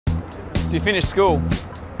So you finish school,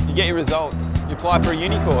 you get your results, you apply for a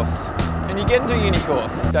uni course, and you get into a uni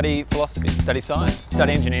course. Study philosophy, study science,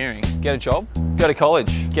 study engineering, get a job, go to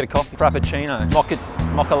college, get a coffee, frappuccino,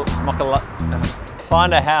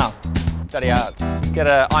 find a house, study arts, get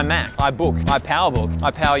an iMac, iBook, iPowerbook,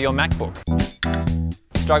 iPower your MacBook.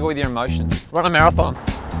 Struggle with your emotions, run a marathon,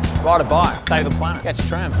 ride a bike, save the planet, catch a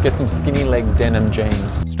tram, get some skinny leg denim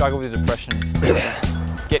jeans, struggle with depression.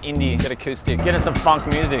 Get indie, get acoustic, get in some funk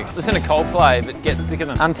music. Listen to Coldplay, but get sick of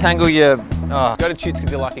them. Untangle your, go to Chutes because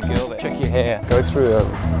you like a girl there. Check your hair. Go through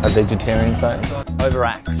a vegetarian phase.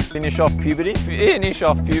 Overact. Finish off puberty. Finish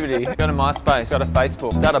off puberty. Go to MySpace, go to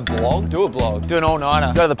Facebook. Start a blog, do a blog. Do an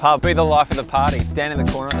all-nighter. Go to the pub, be the life of the party. Stand in the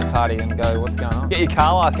corner of the party and go, what's going on? Get your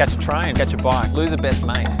car license, catch a train, catch a bike. Lose a best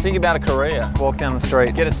mate. Think about a career. Walk down the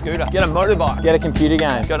street. Get a scooter. Get a motorbike. Get a computer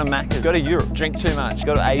game. Go to Macca's. Go to Europe. Drink too much.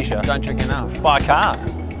 Go to Asia. Don't drink enough. Buy a car.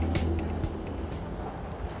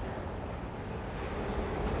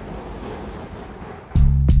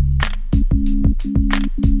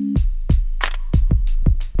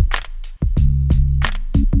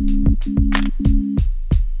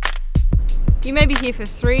 You may be here for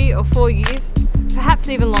 3 or 4 years, perhaps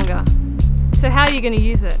even longer. So how are you going to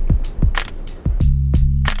use it?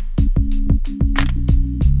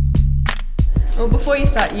 Well, before you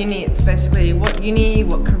start uni, it's basically what uni,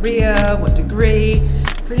 what career, what degree,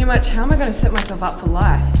 pretty much how am I going to set myself up for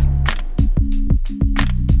life?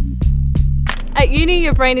 At uni,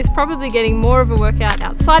 your brain is probably getting more of a workout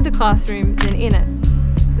outside the classroom than in it.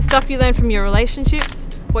 The stuff you learn from your relationships,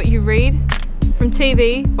 what you read, from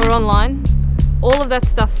TV or online, all of that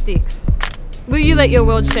stuff sticks. Will you let your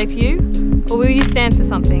world shape you, or will you stand for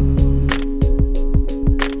something?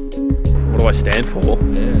 What do I stand for?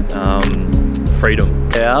 Freedom.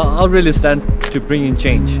 Yeah, I'll really stand to bring in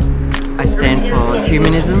change. I stand for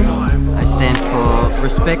humanism. I stand for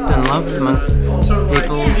respect and love amongst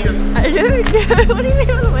people. I don't know. What do you mean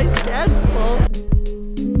what do I stand for?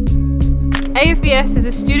 AFES is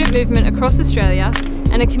a student movement across Australia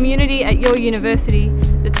and a community at your university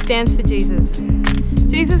that stands for Jesus.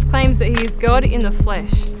 Jesus claims that he is God in the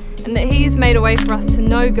flesh and that he has made a way for us to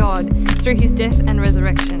know God through his death and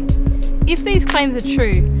resurrection. If these claims are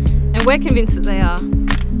true, and we're convinced that they are,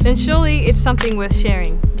 then surely it's something worth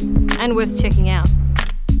sharing and worth checking out.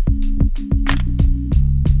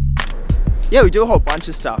 Yeah, we do a whole bunch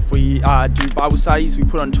of stuff. We do Bible studies, we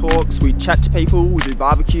put on talks, we chat to people, we do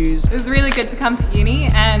barbecues. It was really good to come to uni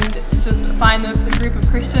and just find this group of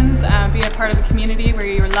Christians, be a part of a community where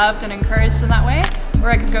you were loved and encouraged in that way,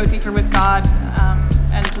 where I could go deeper with God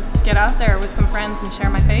and just get out there with some friends and share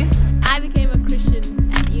my faith. I became a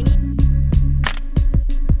Christian at uni.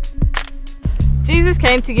 Jesus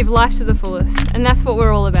came to give life to the fullest, and that's what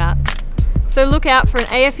we're all about. So look out for an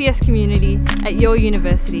AFES community at your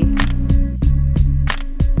university.